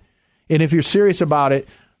blueprint. And if you're serious about it,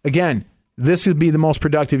 again, this would be the most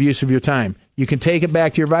productive use of your time. You can take it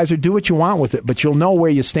back to your advisor, do what you want with it, but you'll know where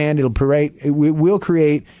you stand. It will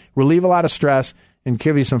relieve a lot of stress and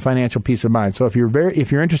give you some financial peace of mind. So if you're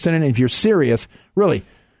interested in it, if you're serious, really,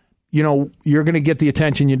 you're going to get the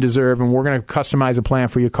attention you deserve, and we're going to customize a plan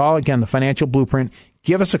for you. Call again, the Financial Blueprint.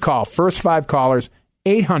 Give us a call. First 5 callers,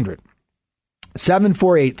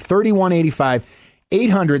 800-748-3185,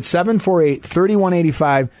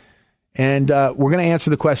 800-748-3185. And we're going to answer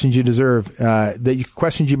the questions you deserve, the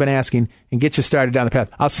questions you've been asking, and get you started down the path.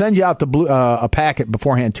 I'll send you out a packet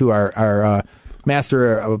beforehand to our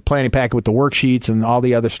master a planning packet with the worksheets and all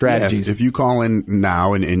the other strategies. If you call in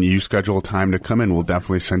now and you schedule a time to come in, we'll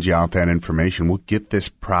definitely send you out that information. We'll get this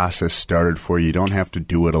process started for you. You don't have to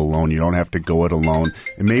do it alone. You don't have to go it alone.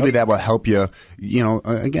 And maybe that will help you,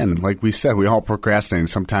 again, like we said, we all procrastinate.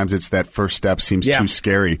 Sometimes it's that first step seems too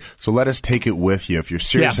scary. So let us take it with you. If you're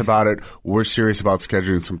serious about it, we're serious about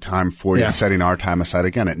scheduling some time for you, setting our time aside,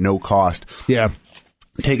 again, at no cost. Yeah.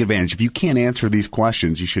 Take advantage. If you can't answer these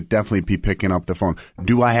questions, you should definitely be picking up the phone.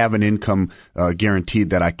 Do I have an income guaranteed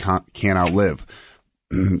that I can't outlive?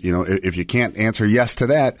 If you can't answer yes to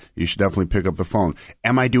that, you should definitely pick up the phone.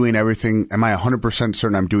 Am I doing everything? Am I 100%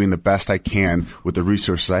 certain I'm doing the best I can with the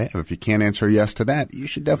resources I have? If you can't answer yes to that, you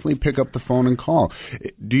should definitely pick up the phone and call.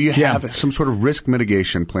 Do you have some sort of risk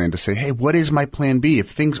mitigation plan to say, hey, what is my plan B if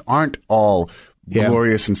things aren't all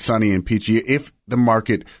glorious and sunny and peachy? If the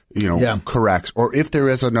market, corrects, or if there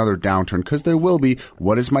is another downturn, because there will be,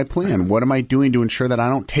 what is my plan? What am I doing to ensure that I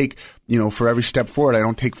don't take, for every step forward, I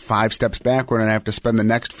don't take 5 steps backward and I have to spend the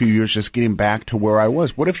next few years just getting back to where I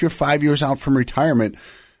was? What if you're 5 years out from retirement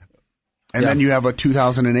and then you have a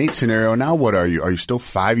 2008 scenario? Now what are you? Are you still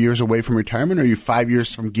 5 years away from retirement, or are you 5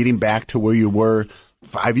 years from getting back to where you were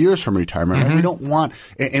 5 years from retirement? Right? We don't want,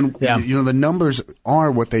 and the numbers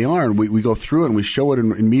are what they are, and we go through it and we show it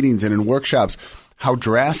in meetings and in workshops how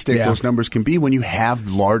drastic those numbers can be when you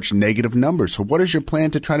have large negative numbers. So what is your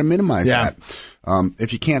plan to try to minimize that?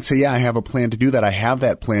 If you can't say, I have a plan to do that, I have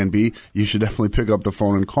that plan B, you should definitely pick up the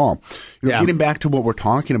phone and call. Getting back to what we're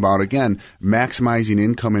talking about, again, maximizing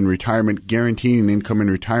income in retirement, guaranteeing income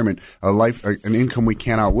in retirement, an income we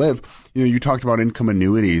can't outlive. You talked about income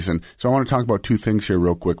annuities, and so I want to talk about 2 things here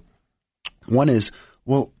real quick. One is,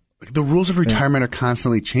 the rules of retirement are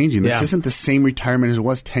constantly changing. This isn't the same retirement as it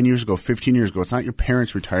was 10 years ago, 15 years ago. It's not your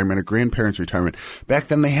parents' retirement or grandparents' retirement. Back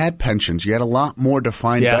then they had pensions. You had a lot more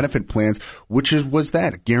defined benefit plans, which was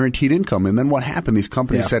that guaranteed income. And then what happened? These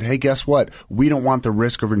companies said, hey, guess what? We don't want the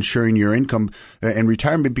risk of insuring your income and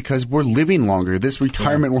retirement because we're living longer. This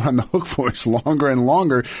retirement we're on the hook for is longer and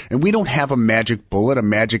longer. And we don't have a magic bullet, a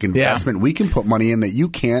magic investment we can put money in that you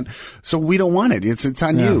can't. So we don't want it. It's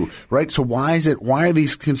on you, right? So why are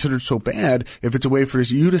these considered so bad if it's a way for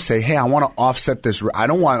you to say, hey, I want to offset this. I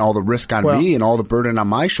don't want all the risk on me and all the burden on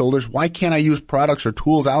my shoulders. Why can't I use products or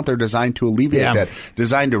tools out there designed to alleviate that,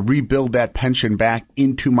 designed to rebuild that pension back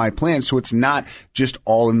into my plan so it's not just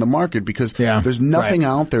all in the market? Because there's nothing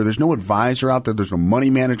out there. There's no advisor out there. There's no money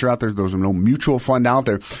manager out there. There's no mutual fund out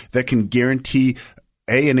there that can guarantee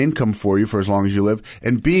A, an income for you for as long as you live,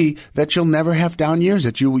 and B, that you'll never have down years,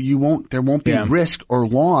 that there won't be risk or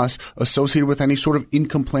loss associated with any sort of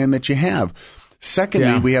income plan that you have.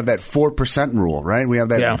 Secondly, we have that 4% rule, right? We have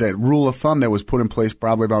that rule of thumb that was put in place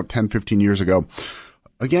probably about 10, 15 years ago.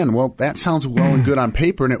 Again, that sounds well and good on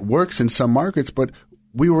paper, and it works in some markets, but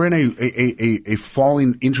we were in a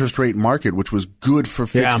falling interest rate market, which was good for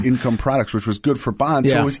fixed income products, which was good for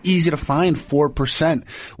bonds. So it was easy to find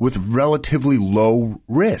 4% with relatively low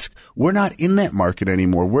risk. We're not in that market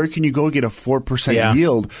anymore. Where can you go get a 4%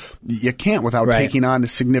 yield? You can't without taking on a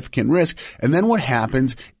significant risk. And then what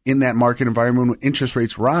happens in that market environment when interest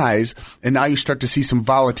rates rise, and now you start to see some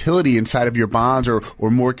volatility inside of your bonds or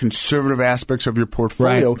more conservative aspects of your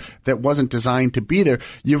portfolio that wasn't designed to be there,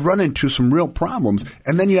 you run into some real problems.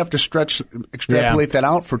 And then you have to extrapolate that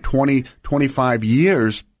out for 20, 25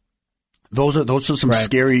 years. Those are some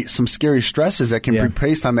scary stresses that can be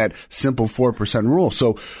placed on that simple 4% rule.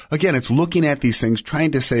 So again, it's looking at these things,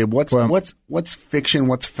 trying to say what's fiction,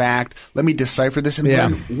 what's fact. Let me decipher this, and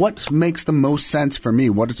then what makes the most sense for me,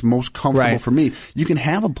 what is most comfortable for me. You can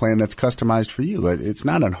have a plan that's customized for you. It's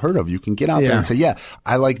not unheard of. You can get out there and say,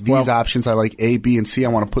 I like these options. I like A, B, and C. I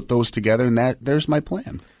want to put those together, and there's my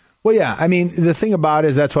plan. Well, I mean, the thing about it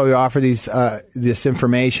is that's why we offer this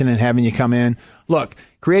information and having you come in. Look,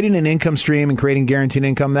 creating an income stream and creating guaranteed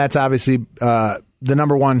income, that's obviously the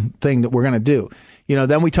number one thing that we're going to do.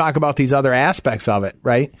 Then we talk about these other aspects of it,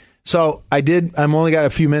 right? So I'm only got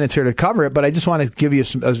a few minutes here to cover it, but I just want to give you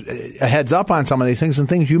a heads up on some of these things and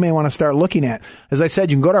things you may want to start looking at. As I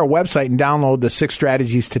said, you can go to our website and download the 6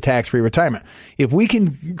 strategies to tax-free retirement. If we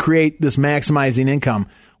can create this maximizing income,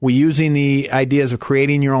 we're using the ideas of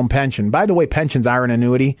creating your own pension. By the way, pensions are an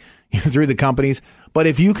annuity through the companies. But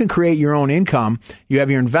if you can create your own income, you have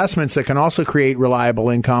your investments that can also create reliable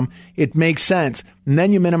income. It makes sense. And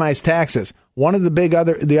then you minimize taxes. One of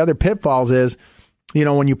the other pitfalls is,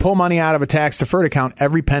 when you pull money out of a tax-deferred account,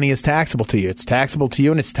 every penny is taxable to you. It's taxable to you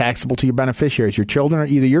and it's taxable to your beneficiaries. Your children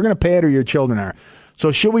either you're going to pay it or your children are.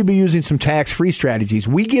 So should we be using some tax-free strategies?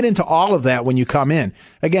 We get into all of that when you come in.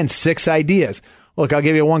 Again, 6 ideas. Look, I'll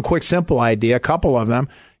give you one quick, simple idea, a couple of them.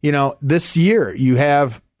 This year you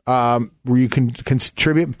have where you can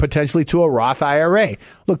contribute potentially to a Roth IRA.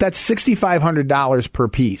 Look, that's $6,500 per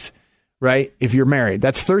piece, right? If you're married,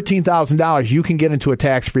 that's $13,000 you can get into a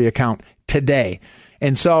tax-free account today.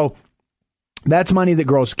 And so that's money that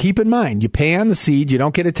grows. Keep in mind, you pay on the seed, you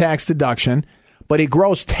don't get a tax deduction, but it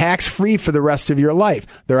grows tax-free for the rest of your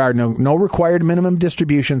life. There are no required minimum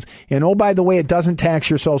distributions. And oh, by the way, it doesn't tax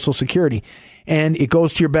your Social Security. And it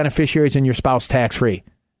goes to your beneficiaries and your spouse tax-free.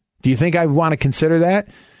 Do you think I want to consider that?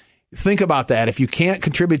 Think about that. If you can't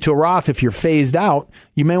contribute to a Roth, if you're phased out,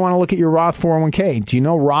 you may want to look at your Roth 401k. Do you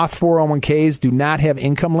know Roth 401ks do not have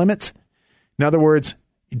income limits? In other words,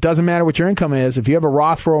 it doesn't matter what your income is. If you have a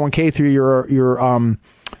Roth 401k through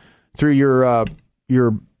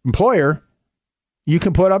your employer, you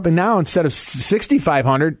can put up, and now instead of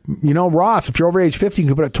 $6,500, Roth, if you're over age 50, you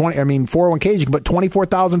can put up 401ks, you can put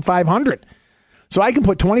 $24,500. So I can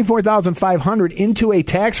put $24,500 into a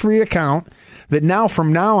tax-free account that now,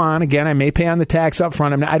 from now on, again, I may pay on the tax up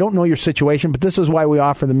front. I don't know your situation, but this is why we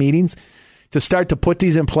offer the meetings, to start to put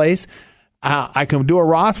these in place. I can do a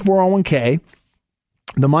Roth 401k.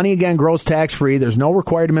 The money, again, grows tax-free. There's no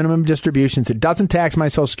required minimum distributions. It doesn't tax my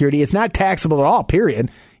Social Security. It's not taxable at all,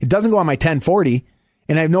 period. It doesn't go on my 1040,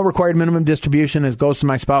 and I have no required minimum distribution. It goes to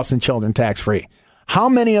my spouse and children tax-free. How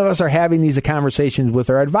many of us are having these conversations with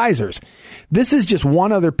our advisors? This is just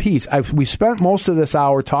one other piece. We spent most of this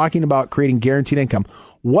hour talking about creating guaranteed income.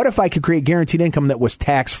 What if I could create guaranteed income that was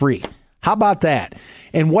tax-free? How about that?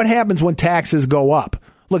 And what happens when taxes go up?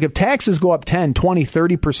 Look, if taxes go up 10, 20,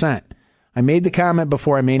 30%, I made the comment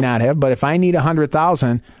before, I may not have, but if I need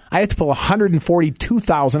 $100,000, I have to pull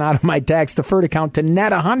 $142,000 out of my tax-deferred account to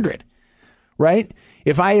net $100,000, right?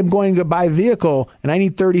 If I am going to buy a vehicle and I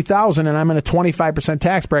need $30,000 and I'm in a 25%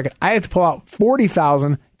 tax bracket, I have to pull out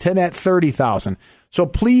 $40,000 to net $30,000. So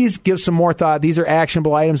please give some more thought. These are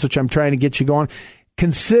actionable items which I'm trying to get you going.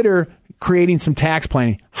 Consider creating some tax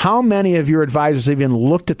planning. How many of your advisors have even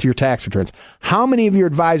looked at your tax returns? How many of your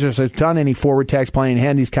advisors have done any forward tax planning and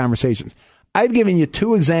had these conversations? I've given you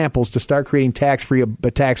 2 examples to start creating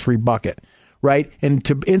a tax-free bucket, right? And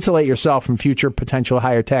to insulate yourself from future potential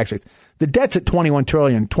higher tax rates. The debt's at $21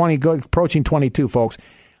 trillion, approaching 22, folks.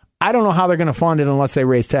 I don't know how they're going to fund it unless they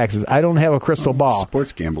raise taxes. I don't have a crystal ball.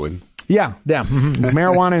 Sports gambling. Yeah. Mm-hmm.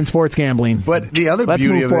 Marijuana and sports gambling. But the other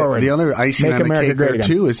beauty of it, the other icing on the cake there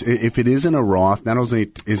too, is if it isn't a Roth, not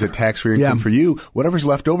only is it tax-free income for you, whatever's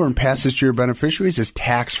left over and passes to your beneficiaries is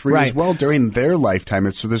tax-free as well during their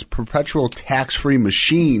lifetime. So this perpetual tax-free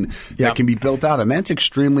machine that can be built out, and that's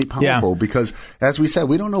extremely powerful because, as we said,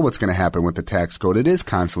 we don't know what's going to happen with the tax code. It is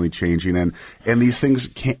constantly changing, and these things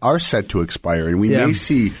are set to expire, and we may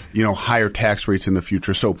see higher tax rates in the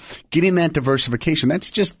future. So getting that diversification,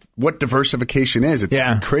 that's just what diversification is.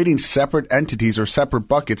 It's creating separate entities or separate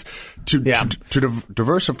buckets to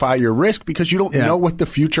diversify your risk because you don't know what the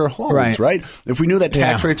future holds, right? If we knew that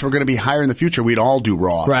tax rates were going to be higher in the future, we'd all do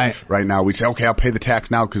Roths. Right now, we'd say, okay, I'll pay the tax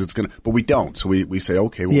now because it's going to, but we don't. So we say,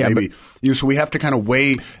 okay, well, maybe, so we have to kind of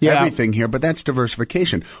weigh everything here, but that's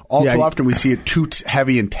diversification. All too often we see it too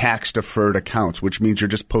heavy in tax-deferred accounts, which means you're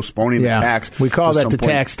just postponing the tax. We call that the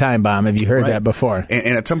tax time bomb. Have you heard that before?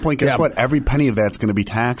 And at some point, guess what? Every penny of that's going to be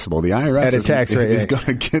taxable. The IRS is going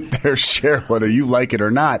to get their share, whether you like it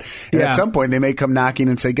or not. And at some point, they may come knocking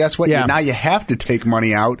and say, guess what? Now you have to take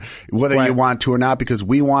money out, whether you want to or not, because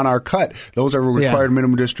we want our cut. Those are required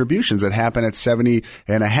minimum distributions that happen at 70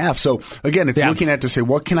 and a half. So again, it's looking at to say,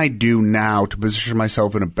 what can I do now to position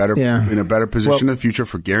myself in a better position in the future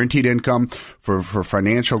for guaranteed income, for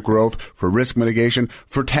financial growth, for risk mitigation,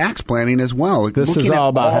 for tax planning as well. This is all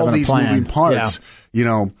about all having these a plan. moving parts.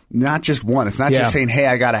 Not just one. It's not just saying, hey,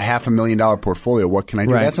 I got a $500,000 portfolio. What can I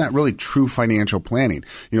do? That's not really true financial planning.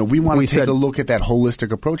 We want to take a look at that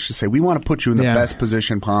holistic approach to say, we want to put you in the best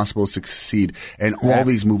position possible to succeed. And all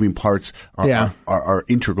these moving parts are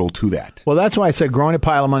integral to that. Well, that's why I said growing a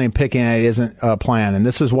pile of money and picking it isn't a plan. And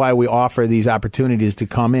this is why we offer these opportunities to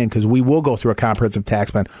come in, because we will go through a comprehensive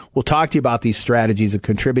tax plan. We'll talk to you about these strategies of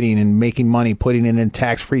contributing and making money, putting it in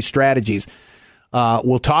tax-free strategies.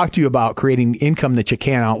 We'll talk to you about creating income that you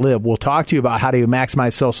can't outlive. We'll talk to you about how to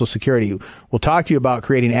maximize Social Security. We'll talk to you about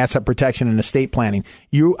creating asset protection and estate planning.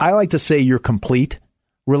 I like to say you're complete.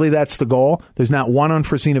 Really, that's the goal. There's not one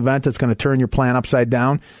unforeseen event that's going to turn your plan upside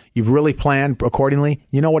down. You've really planned accordingly.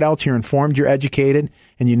 You know what else? You're informed, you're educated,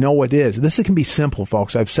 and you know what it is. This can be simple,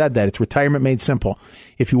 folks. I've said that. It's retirement made simple.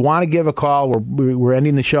 If you want to give a call, we're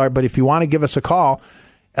ending the show, but if you want to give us a call,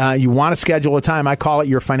 you want to schedule a time, I call it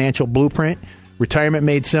your financial blueprint. Retirement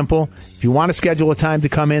made simple. If you want to schedule a time to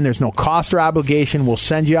come in, there's no cost or obligation. We'll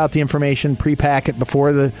send you out the information, pre-pack it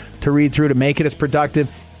before to read through to make it as productive.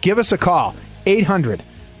 give us a call.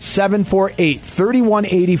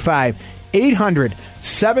 800-748-3185.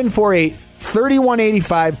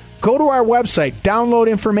 800-748-3185. Go to our website, download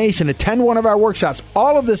information, attend one of our workshops.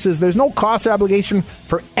 All of this there's no cost or obligation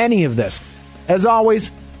for any of this. As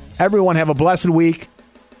always, everyone have a blessed week,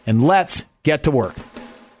 and let's get to work.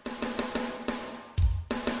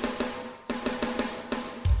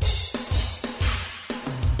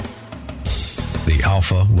 The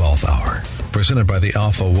Alpha Wealth Hour, presented by the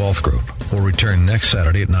Alpha Wealth Group, will return next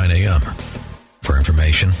Saturday at 9 a.m. For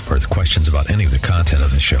information or the questions about any of the content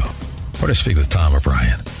of the show, or to speak with Tom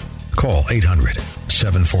O'Brien, call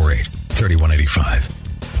 800-748-3185.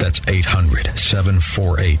 That's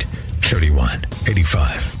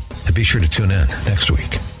 800-748-3185. And be sure to tune in next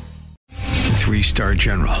week. 3-star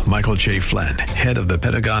General Michael J. Flynn, head of the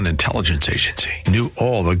Pentagon Intelligence Agency, knew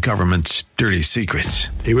all the government's dirty secrets.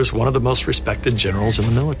 He was one of the most respected generals in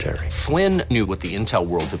the military. Flynn knew what the intel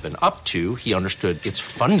world had been up to. He understood its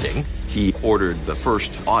funding. He ordered the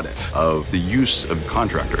first audit of the use of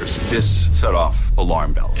contractors. This set off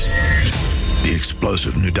alarm bells. The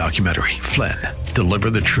explosive new documentary, Flynn,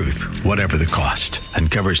 Deliver the Truth, Whatever the Cost,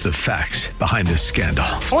 uncovers the facts behind this scandal.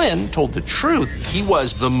 Flynn told the truth. He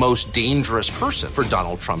was the most dangerous person for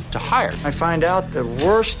Donald Trump to hire. I find out the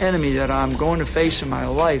worst enemy that I'm going to face in my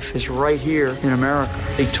life is right here in America.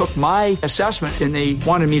 They took my assessment and they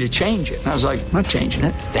wanted me to change it. And I was like, I'm not changing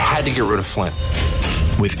it. They had to get rid of Flynn.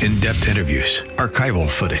 With in-depth interviews, archival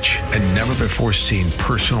footage, and never-before-seen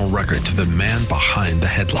personal records of the man behind the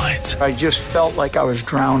headlines. I just felt like I was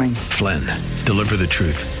drowning. Flynn, Deliver the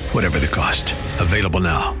Truth, Whatever the Cost. Available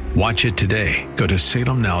now. Watch it today. Go to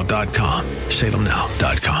salemnow.com.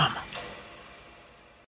 salemnow.com.